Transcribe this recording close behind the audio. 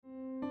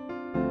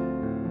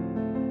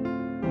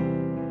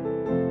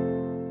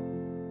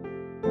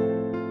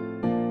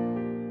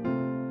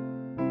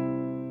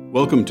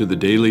Welcome to the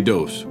Daily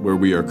Dose, where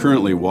we are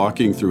currently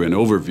walking through an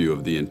overview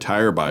of the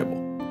entire Bible.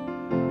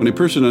 When a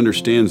person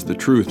understands the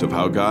truth of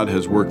how God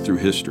has worked through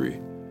history,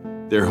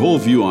 their whole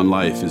view on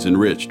life is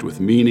enriched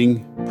with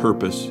meaning,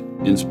 purpose,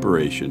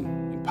 inspiration,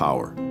 and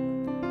power.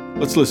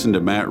 Let's listen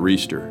to Matt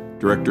Reisetter,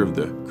 director of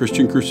the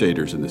Christian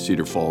Crusaders in the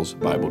Cedar Falls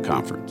Bible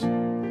Conference.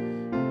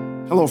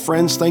 Hello,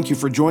 friends. Thank you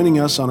for joining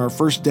us on our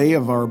first day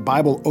of our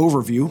Bible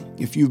overview.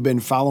 If you've been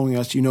following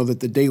us, you know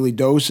that the Daily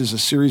Dose is a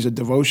series of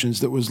devotions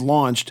that was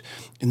launched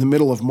in the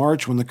middle of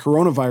March when the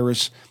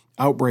coronavirus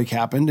outbreak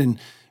happened. And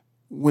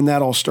when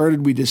that all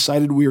started, we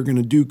decided we were going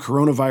to do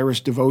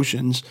coronavirus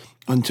devotions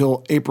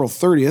until April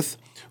 30th.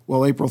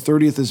 Well, April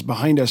 30th is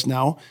behind us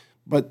now,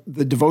 but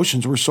the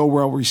devotions were so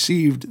well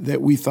received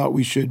that we thought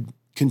we should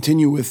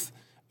continue with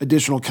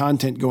additional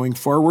content going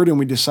forward, and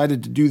we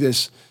decided to do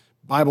this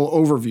Bible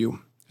overview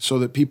so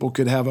that people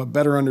could have a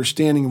better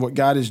understanding of what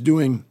God is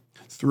doing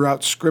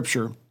throughout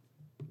Scripture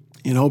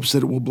in hopes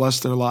that it will bless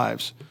their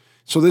lives.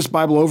 So this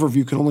Bible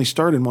overview can only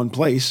start in one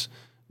place,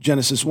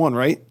 Genesis 1,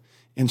 right?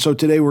 And so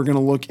today we're going to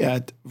look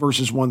at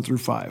verses 1 through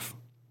 5.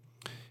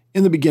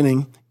 In the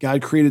beginning,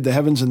 God created the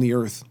heavens and the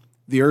earth.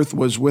 The earth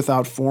was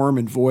without form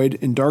and void,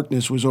 and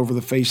darkness was over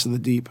the face of the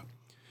deep.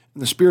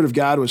 And the Spirit of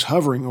God was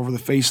hovering over the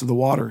face of the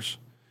waters.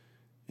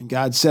 And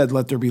God said,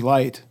 "Let there be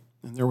light,"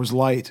 and there was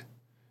light.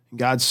 And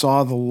God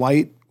saw the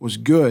light was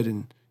good,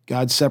 and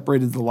God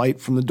separated the light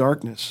from the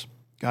darkness.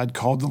 God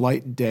called the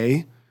light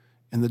day,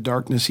 and the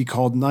darkness he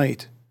called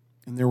night.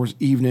 And there was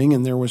evening,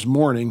 and there was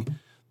morning,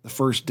 the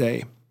first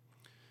day.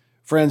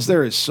 Friends,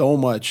 there is so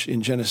much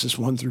in Genesis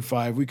 1 through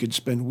 5. We could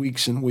spend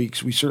weeks and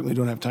weeks. We certainly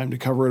don't have time to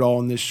cover it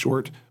all in this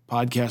short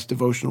podcast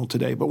devotional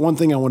today. But one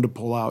thing I wanted to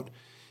pull out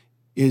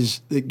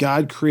is that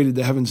God created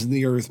the heavens and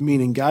the earth,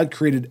 meaning God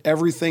created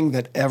everything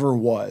that ever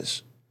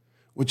was,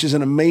 which is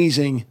an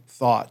amazing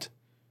thought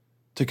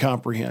to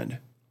comprehend.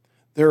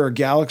 There are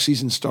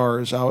galaxies and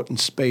stars out in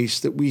space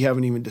that we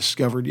haven't even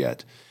discovered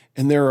yet.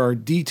 And there are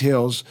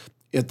details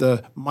at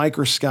the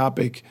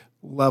microscopic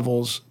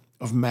levels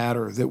of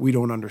matter that we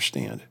don't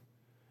understand.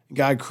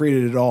 God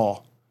created it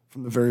all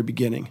from the very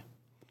beginning,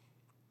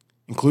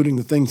 including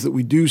the things that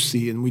we do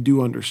see and we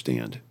do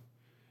understand.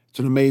 It's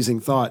an amazing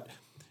thought.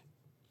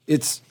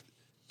 It's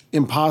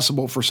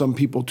impossible for some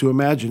people to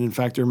imagine. In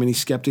fact, there are many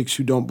skeptics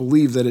who don't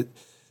believe that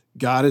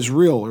God is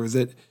real or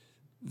that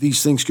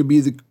these things could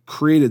be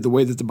created the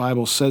way that the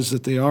Bible says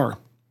that they are.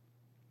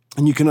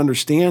 And you can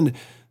understand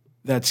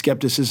that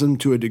skepticism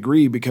to a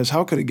degree, because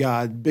how could a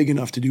God big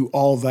enough to do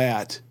all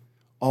that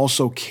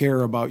also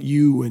care about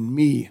you and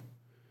me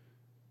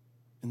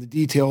and the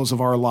details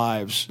of our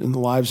lives and the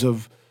lives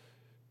of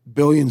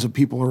billions of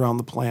people around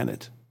the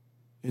planet?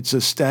 It's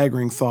a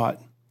staggering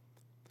thought.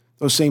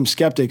 Those same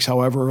skeptics,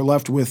 however, are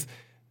left with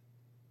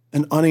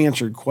an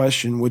unanswered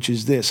question, which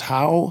is this: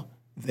 how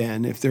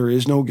then, if there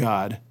is no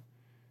God,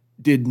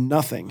 did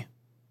nothing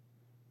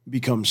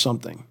become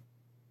something?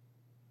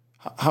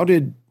 How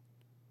did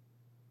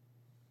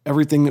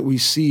everything that we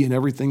see and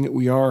everything that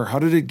we are, how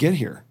did it get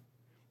here,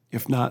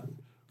 if not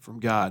from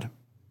God?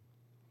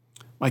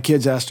 My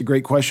kids asked a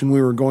great question.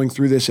 We were going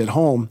through this at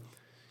home.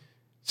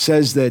 It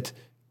says that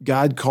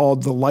God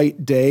called the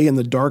light day and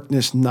the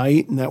darkness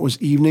night, and that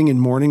was evening and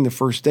morning the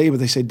first day. But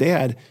they say,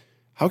 "Dad,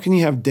 how can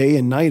you have day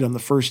and night on the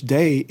first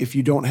day if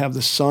you don't have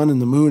the sun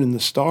and the moon and the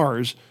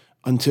stars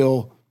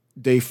until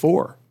day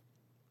 4?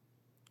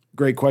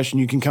 Great question.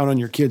 You can count on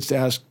your kids to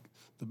ask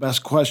the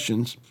best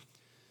questions.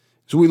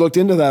 So we looked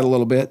into that a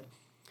little bit,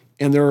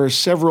 and there are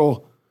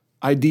several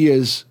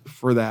ideas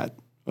for that.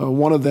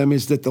 One of them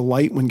is that the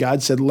light, when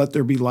God said, "Let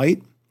there be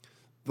light,"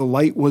 the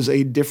light was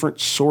a different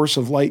source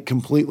of light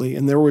completely.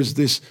 And there was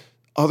this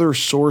other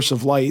source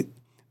of light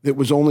that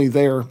was only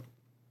there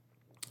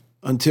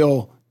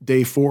until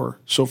day 4.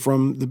 So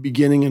from the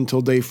beginning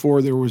until day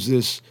 4, there was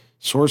this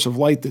source of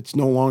light that's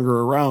no longer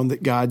around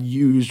that God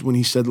used when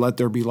he said, "Let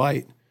there be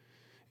light."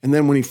 And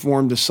then when he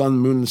formed the sun,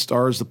 moon, the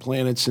stars, the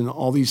planets, and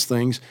all these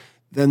things,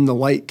 then the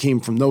light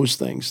came from those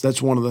things.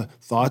 That's one of the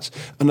thoughts.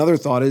 Another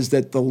thought is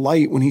that the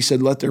light, when he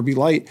said, "Let there be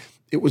light,"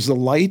 it was the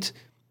light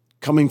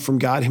coming from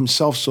God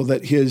himself, so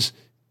that his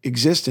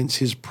existence,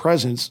 his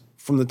presence,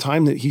 from the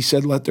time that he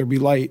said, "Let there be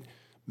light,"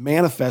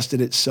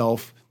 manifested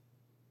itself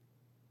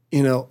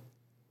in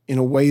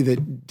a way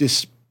that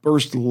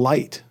dispersed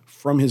light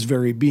from his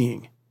very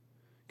being.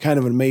 Kind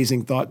of an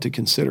amazing thought to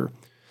consider.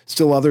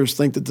 Still others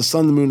think that the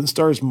sun, the moon, and the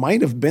stars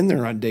might have been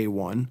there on day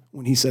 1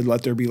 when he said,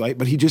 "Let there be light,"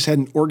 but he just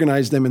hadn't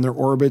organized them in their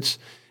orbits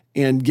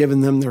and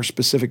given them their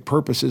specific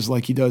purposes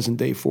like he does in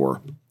day 4.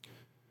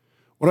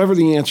 Whatever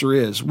the answer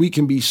is, we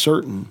can be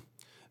certain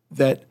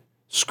that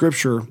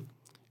Scripture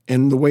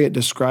and the way it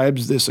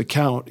describes this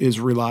account is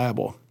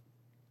reliable.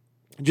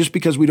 Just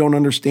because we don't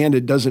understand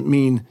it doesn't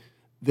mean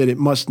that it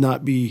must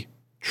not be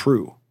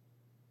true.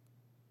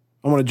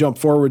 I want to jump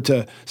forward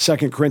to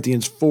 2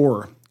 Corinthians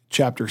 4.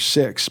 Chapter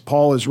 6,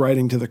 Paul is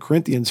writing to the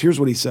Corinthians. Here's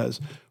what he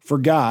says: "For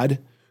God,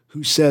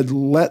 who said,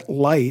 'Let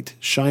light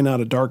shine out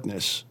of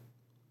darkness,'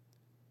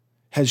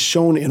 has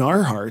shone in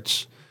our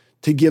hearts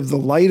to give the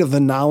light of the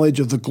knowledge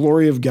of the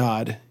glory of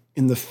God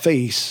in the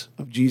face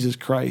of Jesus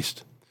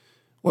Christ.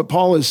 What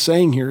Paul is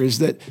saying here is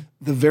that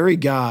the very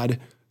God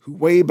who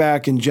way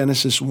back in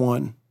Genesis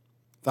 1,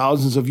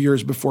 thousands of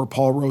years before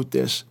Paul wrote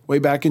this, way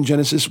back in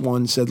Genesis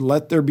 1 said,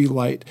 "Let there be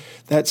light,"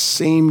 that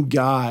same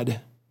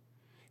God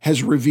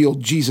has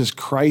revealed Jesus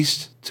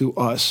Christ to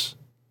us,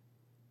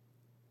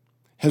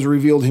 has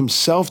revealed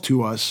himself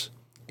to us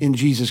in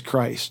Jesus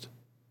Christ.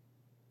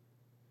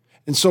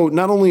 And so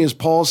not only is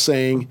Paul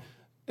saying,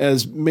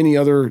 as many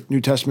other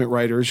New Testament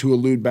writers who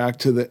allude back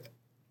to the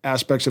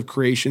aspects of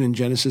creation in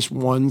Genesis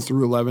 1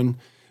 through 11,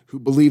 who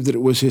believe that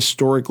it was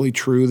historically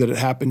true, that it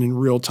happened in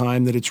real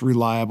time, that it's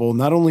reliable.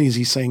 Not only is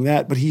he saying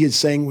that, but he is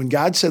saying when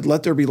God said,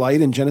 "Let there be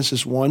light" in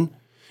Genesis 1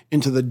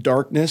 into the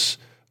darkness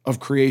of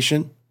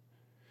creation,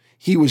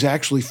 he was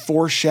actually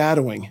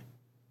foreshadowing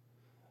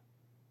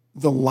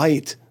the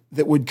light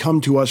that would come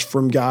to us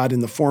from God in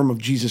the form of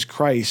Jesus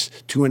Christ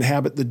to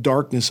inhabit the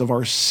darkness of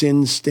our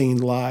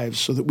sin-stained lives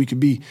so that we could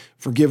be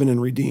forgiven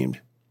and redeemed.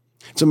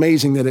 It's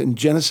amazing that in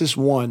Genesis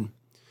 1,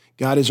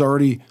 God is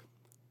already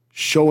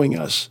showing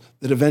us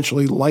that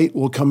eventually light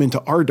will come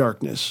into our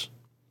darkness.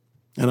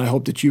 And I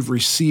hope that you've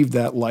received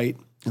that light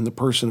in the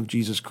person of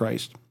Jesus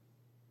Christ.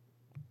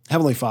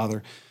 Heavenly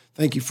Father,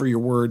 thank you for your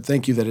word.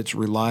 Thank you that it's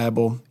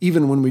reliable.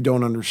 Even when we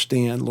don't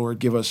understand, Lord,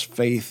 give us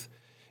faith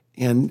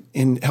and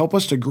help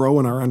us to grow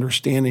in our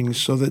understanding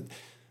so that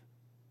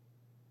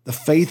the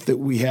faith that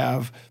we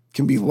have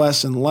can be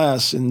less and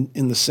less in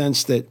the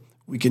sense that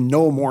we can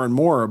know more and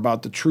more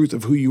about the truth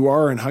of who you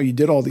are and how you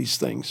did all these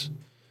things.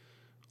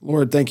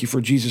 Lord, thank you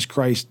for Jesus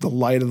Christ, the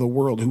light of the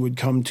world, who would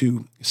come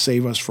to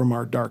save us from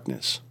our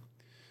darkness.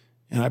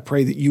 And I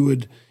pray that you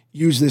would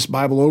use this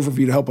Bible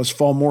overview to help us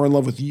fall more in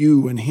love with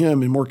you and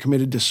him and more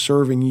committed to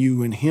serving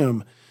you and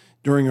him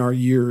during our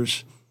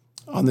years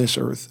on this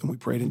earth. And we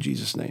pray it in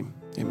Jesus' name.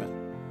 Amen.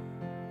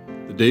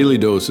 The Daily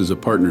Dose is a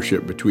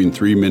partnership between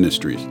three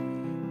ministries.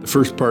 The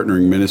first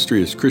partnering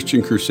ministry is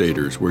Christian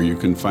Crusaders, where you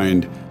can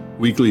find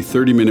weekly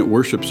 30-minute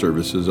worship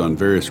services on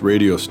various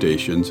radio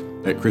stations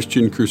at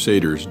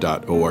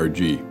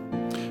christiancrusaders.org,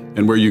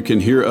 and where you can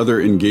hear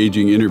other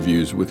engaging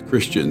interviews with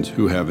Christians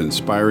who have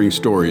inspiring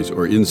stories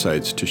or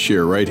insights to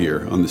share right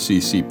here on the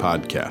CC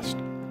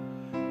Podcast.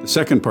 The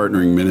second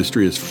partnering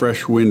ministry is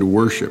Fresh Wind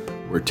Worship,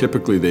 where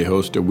typically they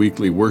host a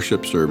weekly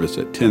worship service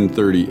at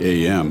 10:30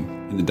 a.m.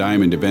 in the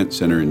Diamond Event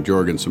Center in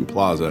Jorgensen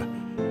Plaza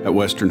at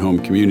Western Home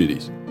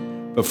Communities.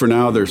 But for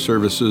now, their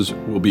services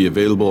will be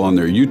available on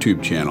their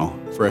YouTube channel,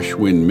 Fresh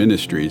Wind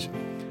Ministries,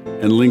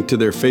 and linked to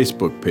their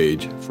Facebook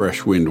page,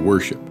 Fresh Wind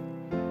Worship.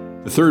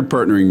 The third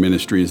partnering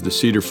ministry is the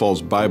Cedar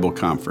Falls Bible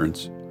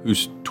Conference,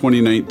 whose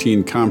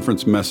 2019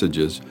 conference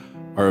messages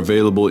are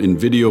available in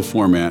video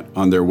format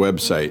on their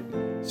website,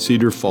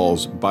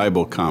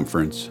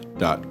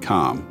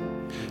 cedarfallsbibleconference.com.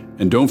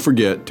 And don't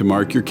forget to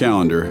mark your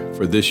calendar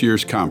for this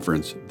year's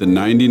conference, the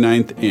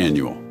 99th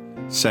annual,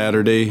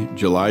 Saturday,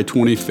 July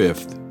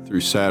 25th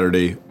through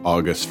Saturday,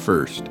 August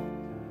 1st.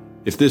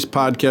 If this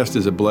podcast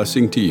is a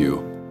blessing to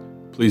you,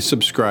 please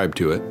subscribe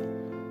to it,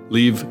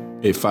 leave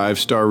a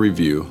 5-star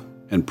review,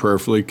 and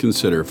prayerfully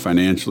consider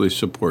financially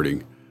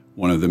supporting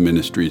one of the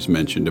ministries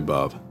mentioned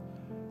above.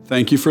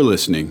 Thank you for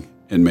listening,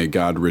 and may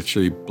God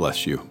richly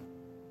bless you.